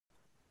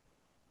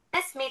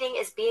This meeting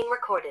is being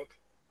recorded.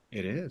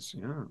 It is,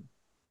 yeah.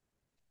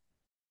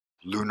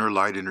 Lunar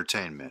Light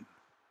Entertainment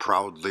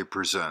proudly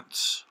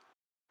presents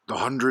the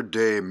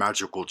 100-Day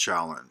Magical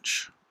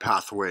Challenge,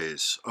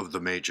 Pathways of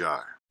the Magi.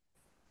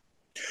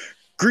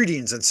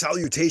 Greetings and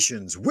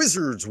salutations,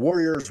 wizards,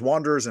 warriors,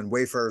 wanderers, and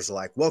wayfarers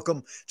alike.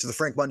 Welcome to the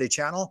Frank Monday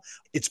channel.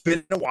 It's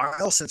been a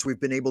while since we've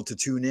been able to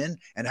tune in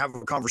and have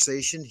a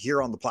conversation here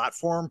on the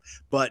platform,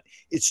 but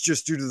it's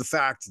just due to the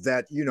fact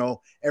that,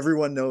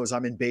 everyone knows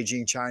I'm in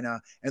Beijing, China,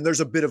 and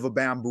there's a bit of a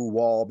bamboo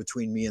wall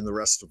between me and the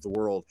rest of the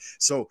world.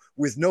 So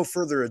with no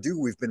further ado,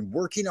 we've been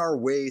working our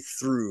way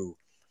through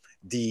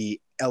the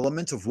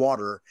element of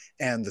water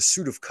and the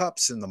suit of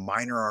cups in the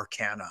minor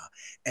arcana.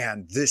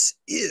 And this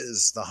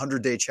is the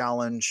 100-Day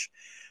Challenge,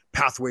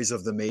 Pathways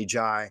of the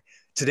Magi.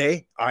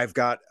 Today, I've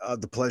got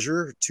the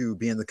pleasure to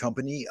be in the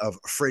company of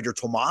Frater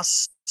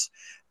Tomas,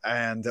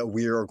 and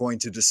we are going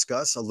to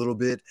discuss a little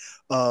bit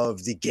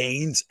of the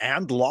gains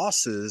and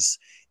losses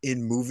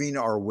in moving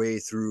our way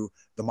through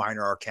the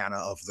minor arcana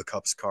of the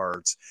cups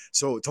cards.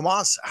 So,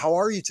 Tomas, how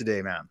are you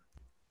today, man?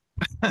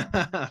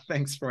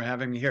 Thanks for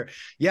having me here.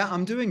 Yeah,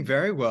 I'm doing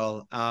very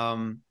well.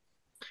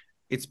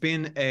 It's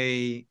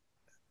been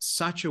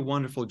such a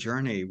wonderful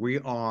journey. We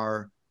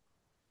are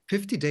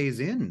 50 days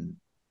in.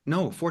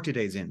 No, 40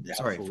 days in. Yeah,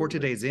 Sorry, 40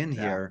 days in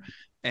here.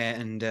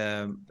 And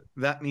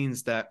that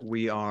means that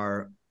we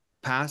are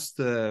past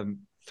the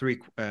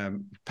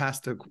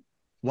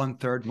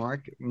one-third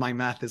mark. My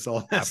math is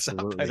all messed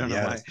up. I don't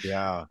know why.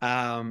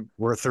 Yeah.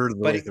 We're a third of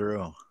the way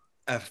through.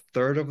 A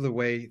third of the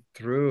way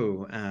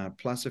through,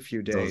 plus a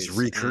few days. Those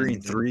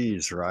recurring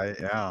threes, right?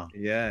 Yeah.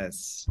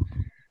 Yes.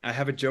 I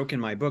have a joke in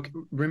my book.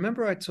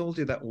 Remember I told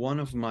you that one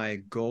of my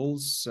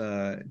goals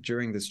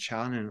during this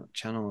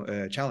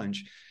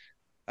challenge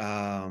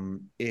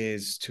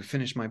is to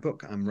finish my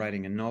book. I'm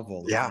writing a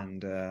novel. Yeah,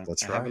 and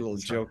that's I have a little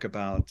joke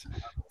about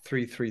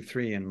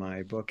 333 in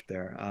my book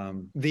there.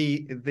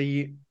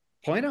 The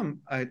point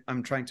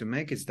I'm trying to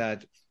make is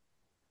that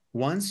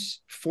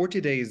once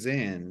 40 days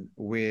in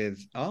with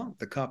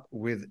the cup,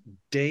 with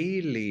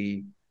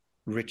daily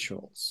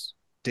rituals,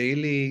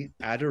 daily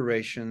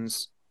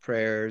adorations,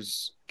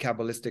 prayers,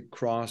 Kabbalistic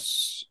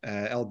cross,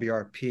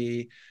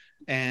 LBRP,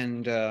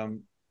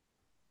 and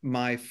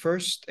my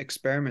first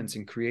experiments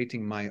in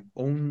creating my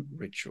own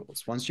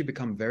rituals. Once you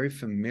become very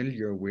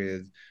familiar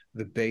with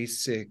the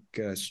basic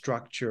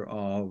structure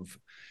of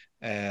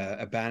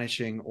a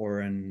banishing or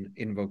an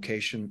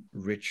invocation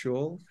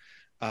ritual,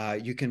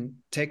 you can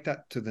take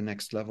that to the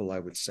next level, I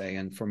would say.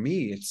 And for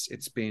me,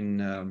 it's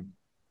been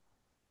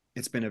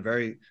a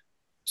very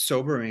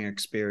sobering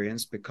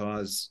experience,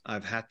 because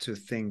I've had to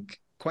think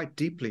quite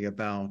deeply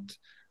about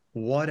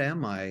what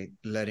am I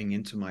letting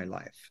into my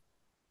life,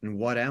 and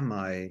what am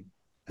I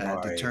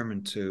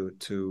determined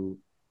to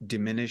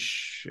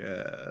diminish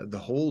the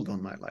hold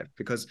on my life.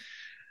 Because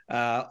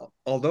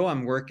although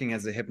I'm working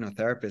as a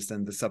hypnotherapist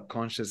and the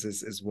subconscious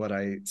is what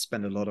I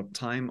spend a lot of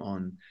time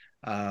on,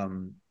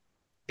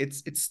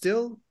 it's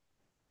still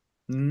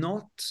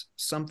not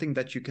something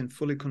that you can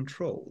fully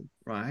control,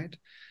 right?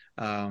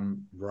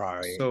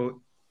 Right.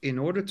 So in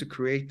order to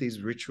create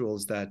these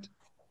rituals that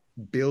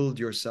build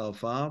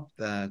yourself up,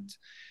 that,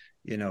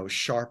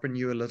 sharpen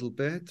you a little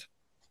bit,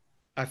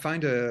 I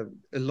find a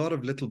lot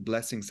of little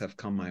blessings have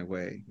come my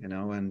way,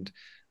 and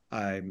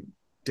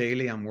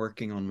daily I'm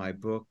working on my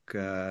book,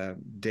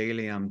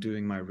 daily I'm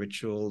doing my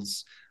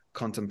rituals,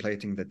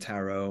 contemplating the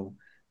tarot,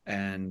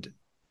 and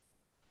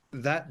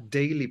that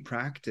daily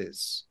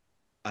practice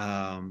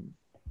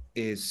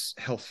is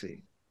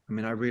healthy. I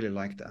mean, I really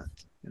like that,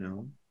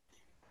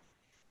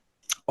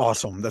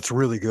 Awesome. That's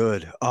really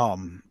good.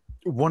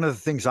 One of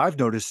the things I've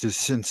noticed is,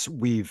 since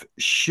we've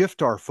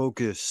shift our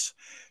focus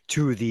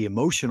to the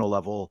emotional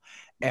level,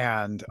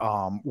 and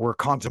we're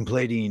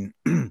contemplating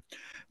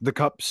the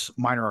cups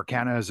minor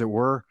arcana, as it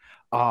were,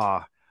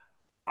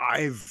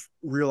 I've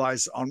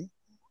realized on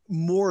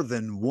more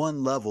than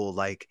one level,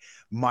 like,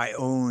 my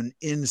own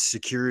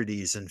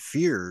insecurities and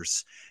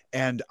fears.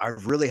 And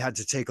I've really had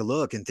to take a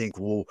look and think,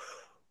 well,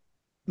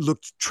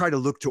 try to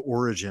look to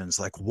origins,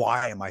 like,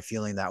 why am I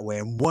feeling that way?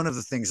 And one of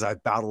the things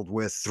I've battled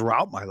with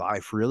throughout my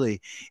life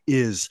really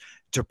is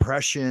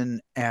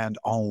depression and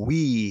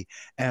ennui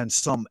and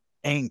some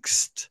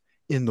angst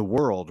in the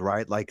world,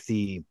 right? Like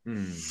the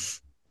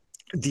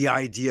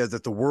idea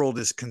that the world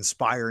is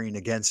conspiring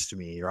against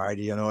me, right?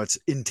 It's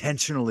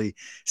intentionally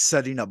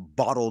setting up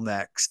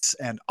bottlenecks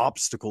and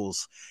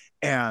obstacles.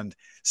 And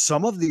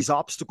some of these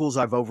obstacles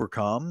I've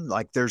overcome.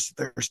 Like, there's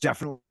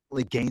definitely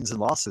gains and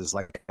losses.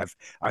 Like,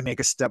 I make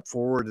a step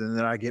forward and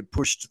then I get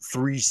pushed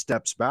 3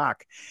 steps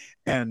back.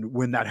 And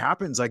when that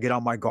happens, I get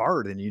on my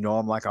guard, and,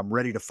 I'm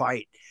ready to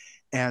fight.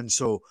 And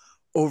so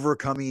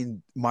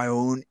overcoming my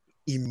own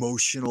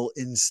emotional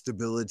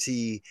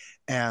instability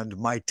and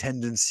my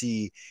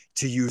tendency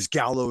to use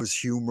gallows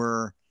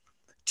humor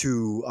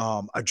to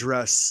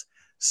address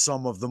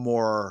some of the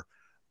more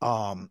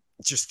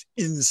just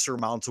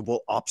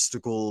insurmountable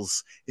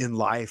obstacles in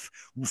life.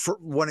 For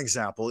one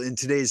example, in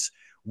today's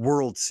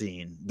world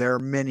scene. There are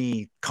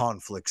many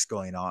conflicts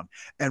going on,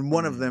 and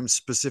one of them Mm.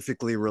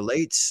 specifically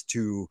relates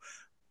to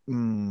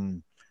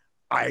mm,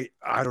 I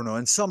don't know,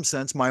 in some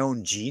sense, my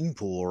own gene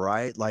pool,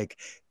 right? Like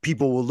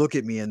people will look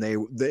at me and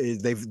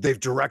they've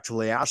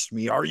directly asked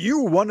me, "Are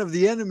you one of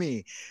the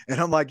enemy?" And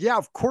I'm like, "Yeah,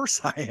 of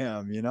course I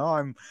am." You know,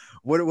 I'm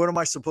what am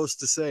I supposed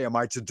to say? Am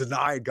I to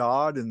deny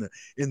God in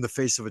the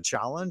face of a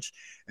challenge?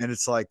 And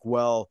it's like,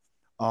 well,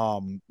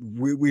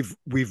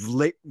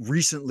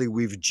 recently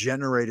we've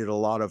generated a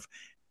lot of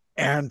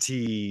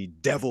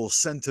anti-devil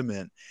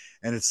sentiment,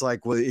 and it's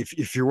like, well,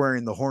 if you're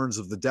wearing the horns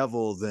of the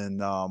devil,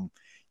 then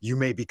you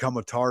may become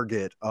a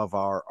target of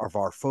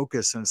our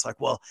focus. And it's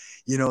like, well,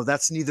 you know,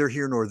 that's neither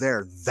here nor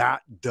there.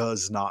 That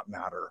does not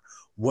matter.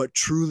 What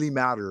truly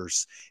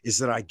matters is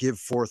that I give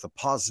forth a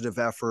positive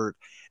effort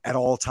at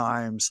all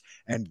times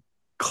and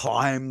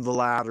climb the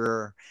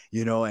ladder,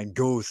 you know, and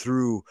go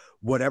through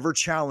whatever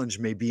challenge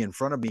may be in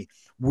front of me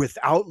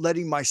without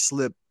letting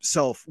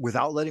myself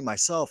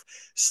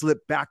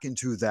slip back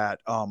into that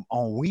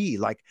ennui.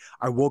 Like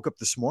I woke up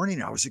this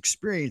morning, I was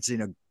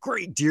experiencing a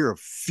great deal of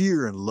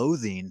fear and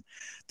loathing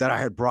that I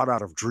had brought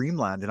out of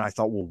dreamland. And I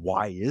thought, well,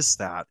 why is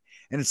that?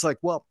 And it's like,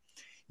 well,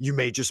 you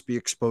may just be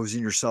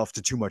exposing yourself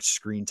to too much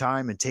screen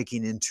time and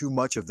taking in too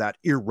much of that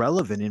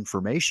irrelevant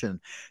information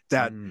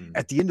that Mm.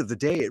 at the end of the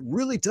day it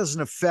really doesn't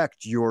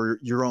affect your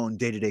own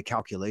day-to-day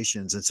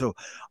calculations. And so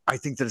I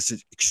think that it's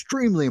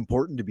extremely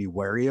important to be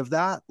wary of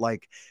that,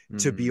 like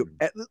to be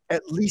Mm.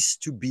 at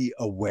least to be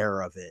aware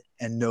of it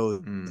and know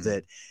Mm.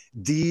 that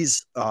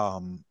these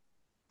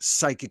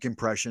psychic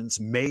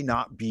impressions may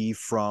not be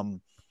from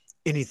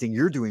anything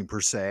you're doing per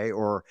se,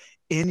 or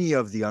any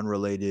of the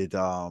unrelated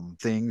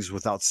things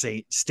without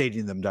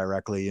stating them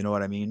directly. You know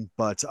what I mean?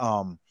 But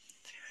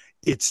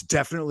it's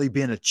definitely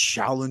been a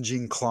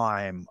challenging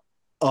climb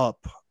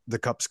up the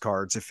cups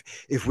cards.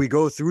 If we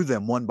go through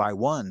them one by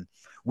one,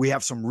 we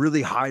have some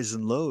really highs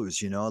and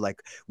lows. You know,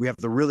 like we have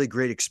the really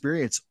great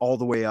experience all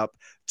the way up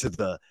to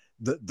the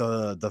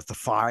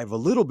five, a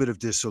little bit of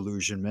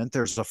disillusionment.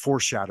 There's a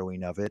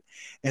foreshadowing of it,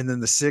 and then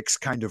the six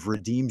kind of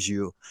redeems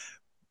you,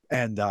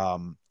 and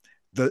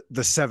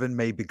the seven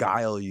may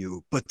beguile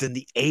you, but then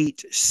the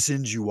eight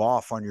sends you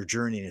off on your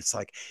journey. And it's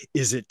like,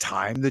 is it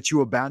time that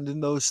you abandon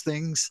those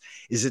things?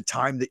 Is it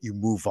time that you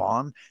move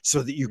on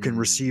so that you can Mm.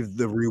 receive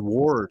the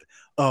reward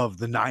of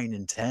the 9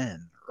 and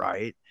 10,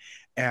 right?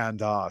 And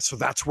so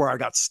that's where I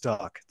got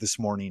stuck this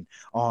morning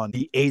on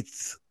the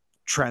eighth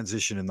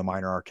transition in the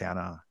minor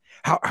arcana.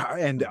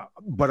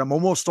 But I'm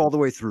almost all the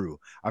way through.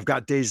 I've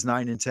got days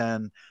 9 and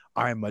 10.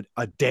 I'm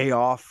a day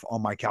off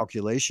on my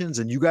calculations,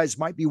 and you guys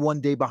might be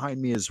one day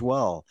behind me as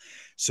well.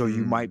 So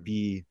you might Mm.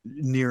 be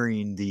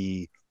nearing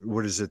the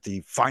what is it,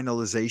 the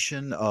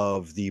finalization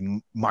of the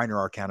minor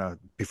arcana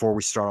before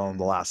we start on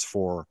the Mm. last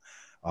four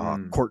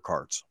Mm. court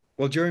cards.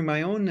 Well, during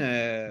my own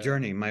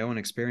journey, my own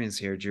experience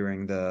here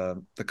during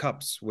the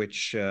cups,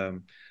 which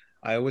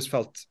I always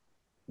felt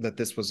that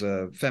this was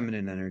a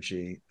feminine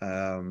energy.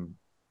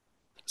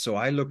 So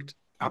I looked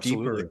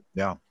Absolutely. deeper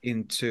Yeah.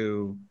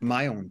 into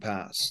my own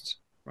past,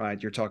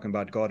 right? You're talking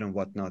about God and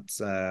whatnot.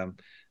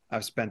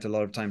 I've spent a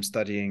lot of time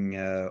studying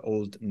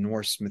old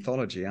Norse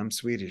mythology. I'm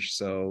Swedish,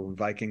 so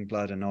Viking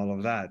blood and all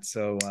of that.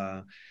 So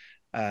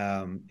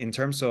in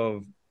terms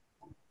of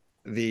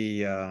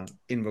the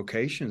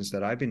invocations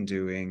that I've been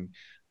doing,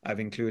 I've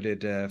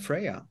included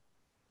Freya.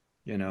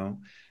 You know,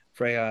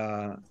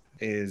 Freya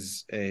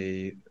is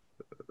a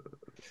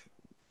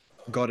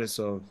goddess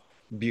of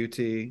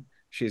beauty.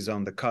 She's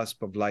on the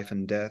cusp of life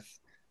and death,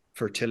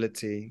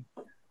 fertility.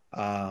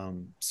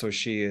 So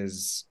she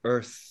is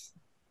earth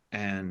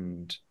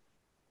and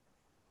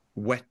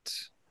wet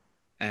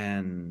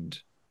and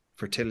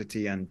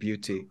fertility and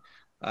beauty.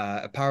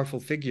 A powerful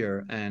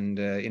figure. And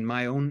in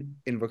my own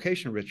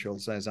invocation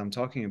rituals, as I'm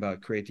talking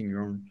about creating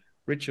your own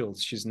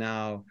rituals, she's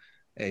now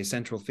a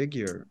central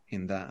figure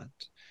in that.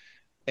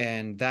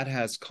 And that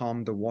has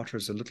calmed the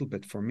waters a little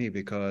bit for me,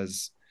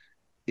 because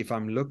if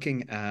I'm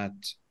looking at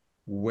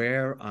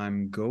where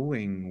I'm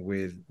going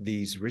with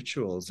these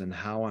rituals and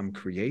how I'm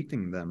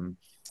creating them,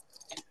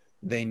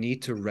 they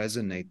need to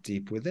resonate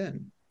deep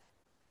within.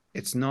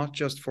 It's not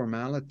just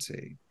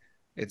formality.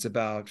 It's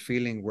about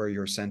feeling where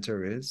your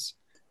center is.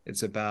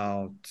 It's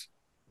about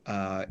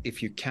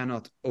if you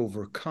cannot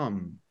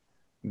overcome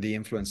the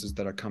influences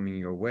that are coming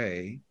your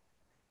way,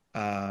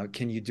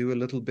 can you do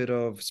a little bit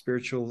of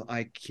spiritual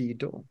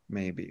aikido,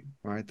 maybe,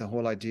 right? The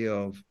whole idea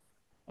of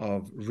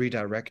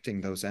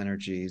redirecting those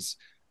energies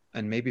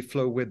and maybe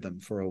flow with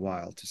them for a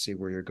while to see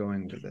where you're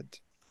going with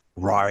it.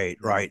 Right,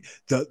 Mm. right.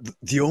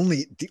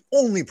 The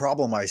only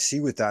problem I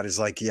see with that is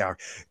like, yeah,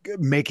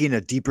 making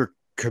a deeper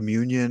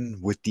communion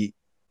with the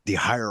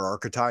higher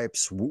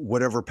archetypes,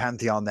 whatever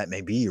pantheon that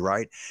may be,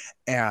 right?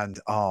 And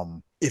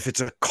if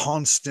it's a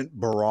constant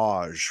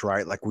barrage,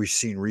 right, like we've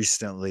seen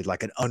recently,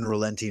 like an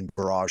unrelenting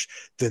barrage,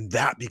 then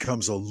that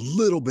becomes a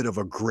little bit of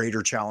a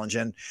greater challenge.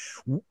 And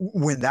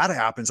when that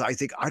happens, I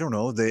think, I don't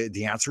know,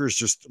 the answer is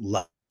just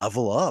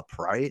level up,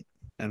 right?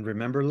 And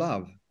remember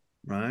love,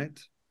 right?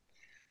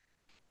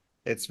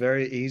 It's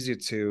very easy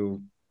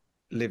to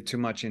live too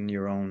much in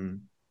your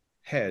own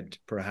head,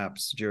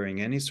 perhaps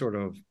during any sort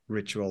of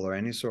ritual or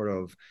any sort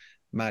of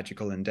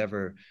magical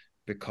endeavor,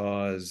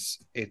 because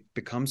it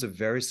becomes a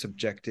very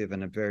subjective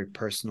and a very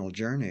personal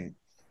journey.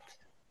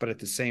 But at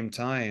the same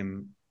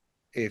time,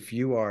 if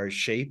you are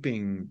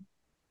shaping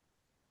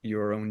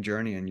your own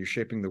journey and you're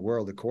shaping the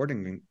world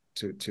according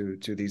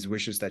to these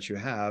wishes that you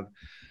have,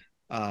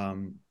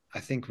 I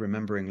think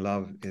remembering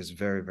love is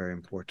very, very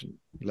important.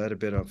 Let a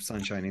bit of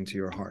sunshine into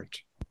your heart,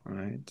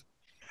 right?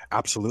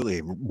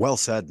 Absolutely. Well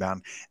said,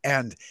 man.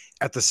 And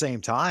at the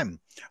same time,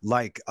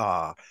 like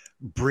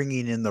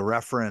bringing in the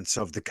reference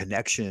of the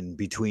connection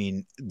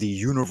between the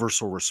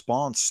universal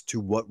response to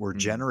what we're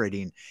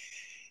generating.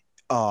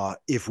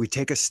 If we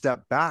take a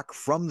step back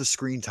from the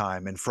screen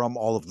time and from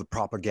all of the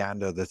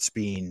propaganda that's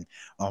being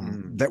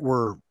that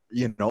we're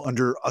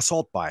under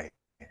assault by,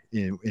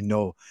 in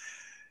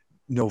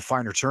no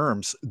finer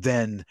terms,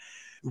 then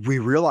we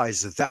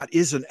realize that that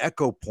is an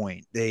echo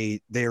point.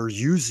 They're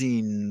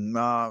using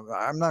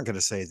I'm not going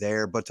to say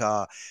there, but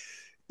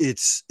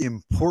it's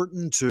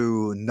important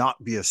to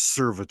not be a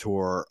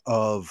servitor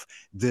of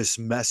this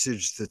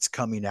message that's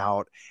coming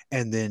out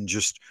and then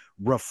just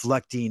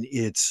reflecting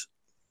its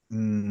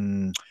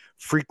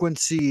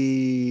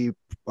frequency,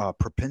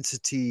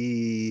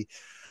 propensity,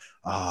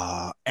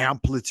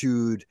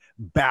 amplitude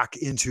back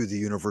into the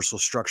universal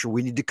structure.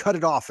 We need to cut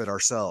it off at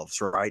ourselves,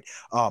 right?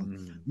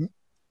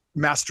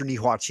 Master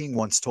Nihua Ching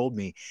once told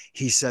me,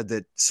 he said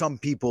that some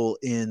people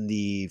in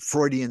the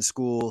Freudian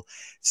school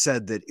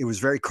said that it was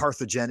very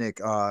cathartic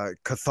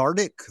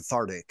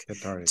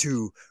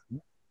to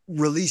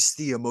release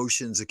the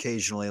emotions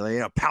occasionally,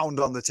 like, pound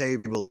on the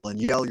table and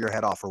yell your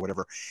head off or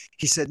whatever.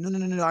 He said,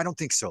 no, I don't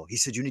think so. He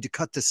said, you need to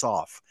cut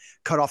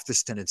off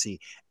this tendency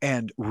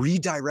and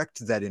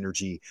redirect that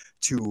energy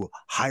to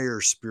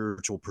higher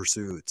spiritual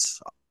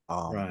pursuits.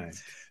 Right.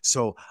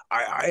 So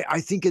I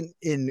think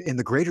in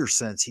the greater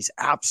sense, he's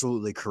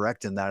absolutely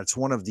correct in that. It's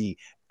one of the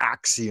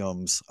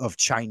axioms of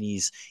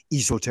Chinese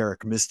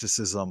esoteric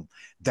mysticism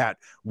that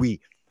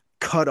we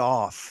cut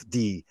off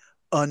the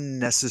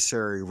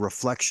unnecessary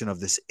reflection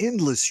of this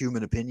endless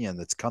human opinion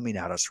that's coming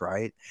at us,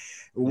 right?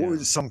 Yeah.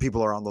 Some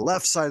people are on the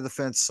left side of the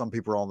fence, some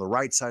people are on the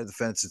right side of the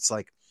fence. It's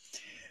like,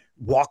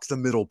 walk the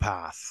middle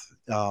path.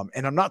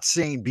 And I'm not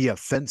saying be a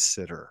fence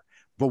sitter,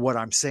 but what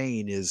I'm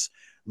saying is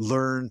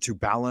learn to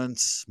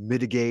balance,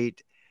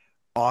 mitigate,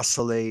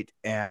 oscillate,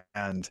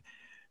 and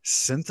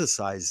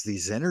synthesize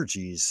these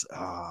energies.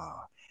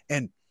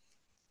 And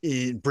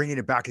in bringing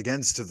it back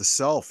against to the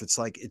self, it's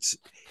like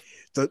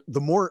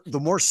the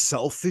more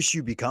selfish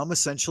you become,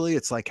 essentially,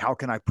 it's like, how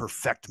can I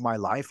perfect my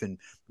life and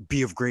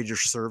be of greater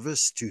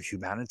service to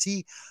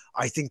humanity?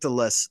 I think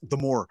the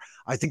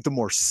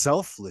more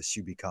selfless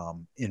you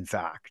become, in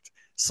fact,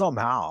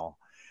 somehow.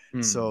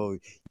 So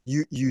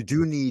you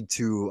do need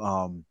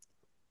to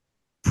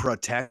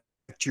protect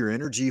your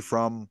energy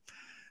from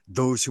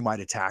those who might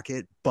attack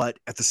it, but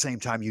at the same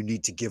time you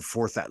need to give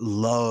forth that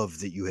love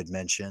that you had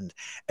mentioned,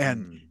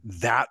 and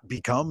that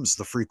becomes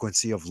the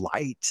frequency of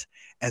light,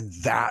 and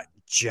that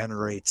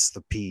generates the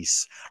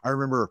peace. I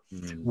remember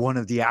one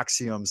of the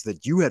axioms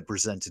that you had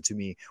presented to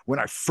me when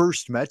I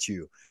first met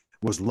you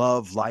was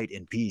love, light,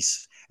 and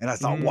peace, and I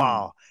thought,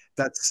 wow,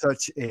 that's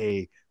such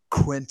a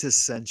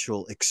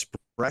quintessential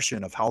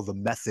expression of how the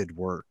method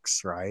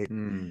works, right?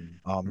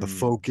 The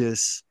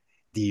focus,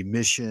 the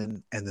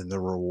mission, and then the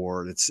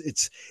reward.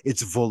 It's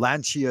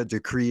volantia,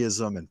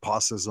 decreeism, and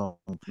possism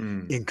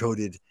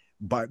encoded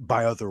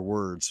by other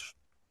words.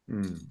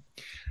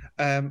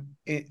 To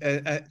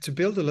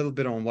build a little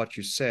bit on what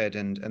you said,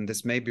 and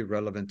this may be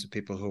relevant to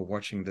people who are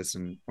watching this,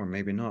 or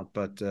maybe not,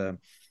 but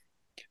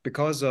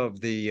because of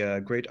the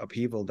great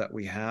upheaval that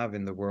we have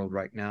in the world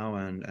right now,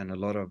 and a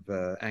lot of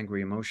angry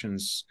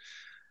emotions,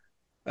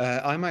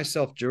 I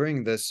myself,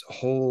 during this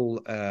whole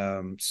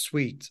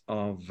suite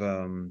of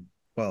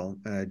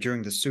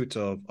during the suit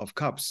of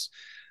cups,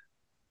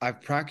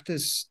 I've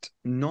practiced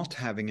not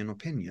having an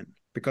opinion,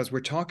 because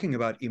we're talking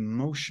about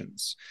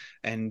emotions,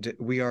 and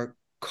we are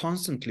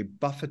constantly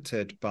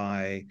buffeted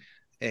by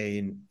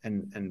an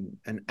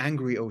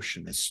angry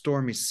ocean, a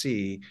stormy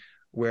sea,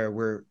 where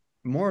we're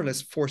more or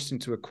less forced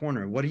into a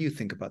corner. What do you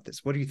think about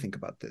this? What do you think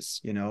about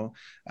this?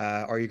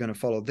 Are you going to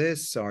follow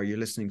this? Are you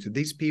listening to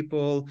these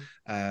people?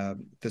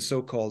 The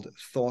so-called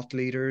thought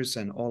leaders,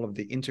 and all of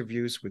the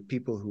interviews with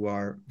people who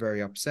are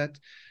very upset.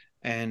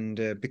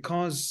 And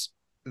because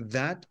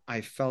that,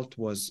 I felt,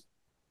 was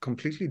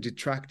completely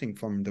detracting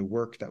from the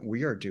work that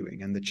we are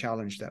doing and the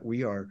challenge that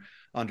we are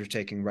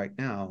undertaking right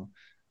now,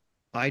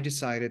 I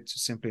decided to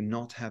simply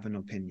not have an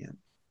opinion.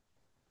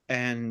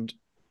 And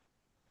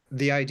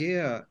the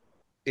idea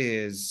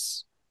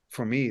is,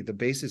 for me, the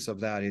basis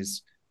of that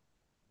is,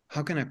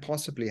 how can I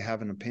possibly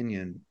have an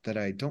opinion that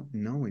I don't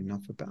know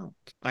enough about?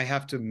 I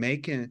have to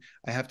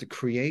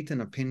create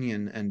an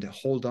opinion and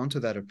hold on to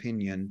that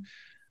opinion.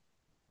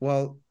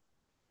 Well,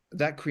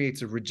 that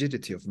creates a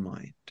rigidity of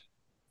mind.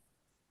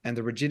 And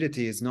the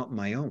rigidity is not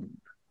my own.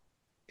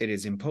 It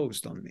is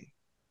imposed on me.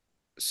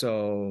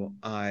 So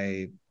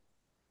I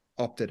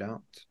opted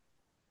out.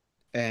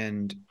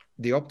 And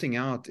the opting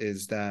out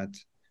is that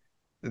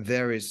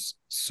there's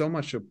so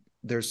much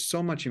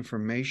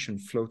information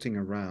floating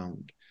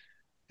around,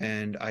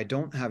 and I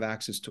don't have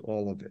access to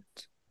all of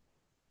it.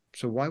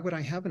 So why would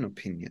I have an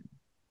opinion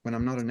when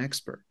I'm not an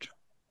expert?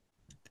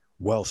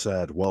 Well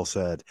said, well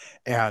said.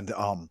 And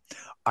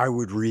I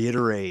would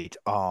reiterate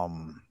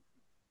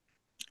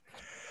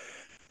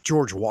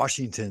George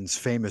Washington's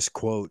famous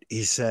quote.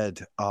 He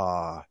said,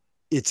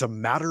 it's a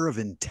matter of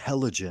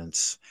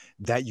intelligence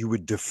that you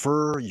would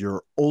defer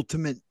your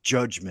ultimate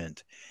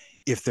judgment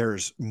if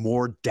there's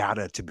more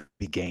data to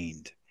be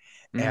gained.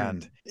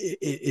 And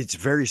it's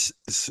very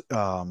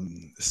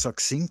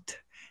succinct.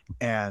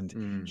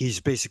 And he's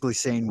basically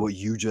saying what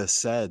you just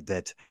said,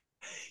 that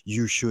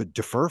you should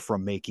defer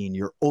from making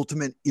your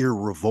ultimate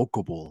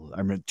irrevocable,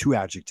 I mean, two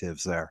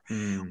adjectives there,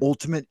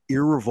 ultimate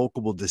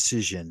irrevocable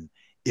decision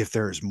if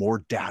there's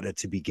more data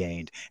to be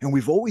gained. And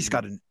we've always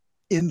got an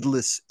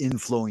endless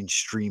inflowing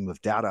stream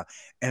of data.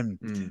 And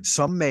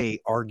some may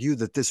argue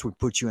that this would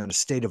put you in a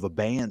state of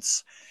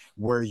abeyance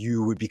where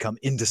you would become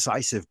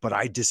indecisive, but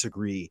I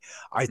disagree.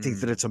 I think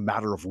that it's a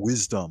matter of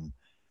wisdom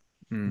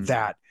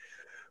that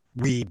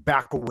we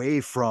back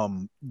away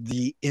from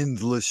the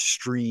endless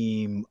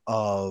stream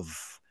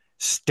of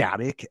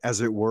static, as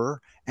it were,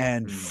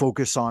 and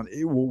focus on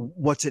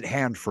what's at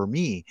hand for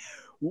me.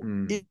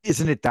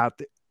 Isn't it that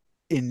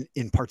in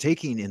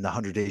partaking in the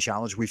 100-day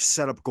challenge, we've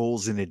set up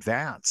goals in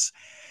advance,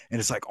 and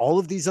it's like all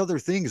of these other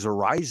things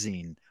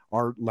arising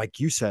are, like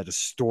you said, a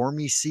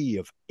stormy sea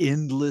of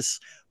endless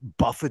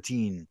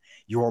buffeting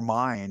your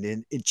mind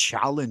and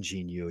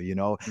challenging you. You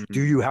know,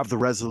 do you have the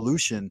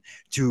resolution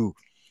to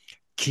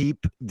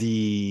keep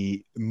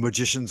the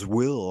magician's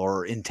will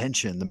or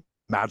intention, the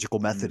magical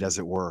method, as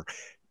it were,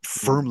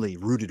 firmly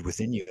rooted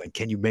within you? And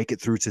can you make it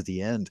through to the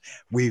end?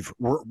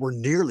 We're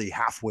nearly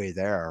halfway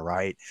there,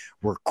 right?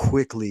 We're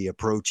quickly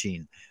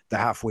approaching the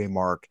halfway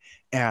mark,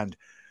 and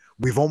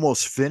we've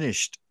almost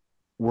finished.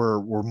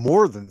 We're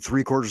more than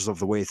 3/4 of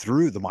the way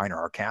through the minor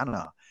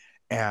arcana,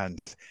 and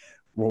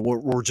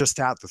we're just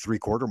at the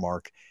 3/4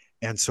 mark.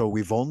 And so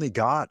we've only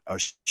got a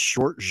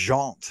short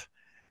jaunt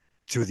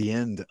to the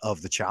end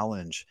of the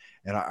challenge.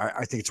 And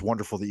I think it's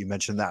wonderful that you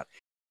mentioned that.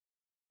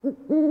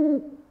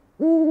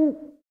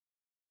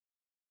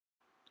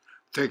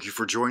 Thank you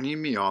for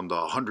joining me on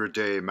the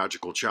 100-day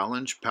magical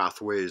challenge,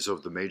 Pathways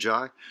of the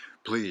Magi.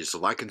 Please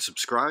like and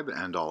subscribe,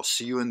 and I'll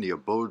see you in the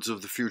abodes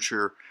of the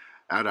future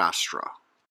at Astra.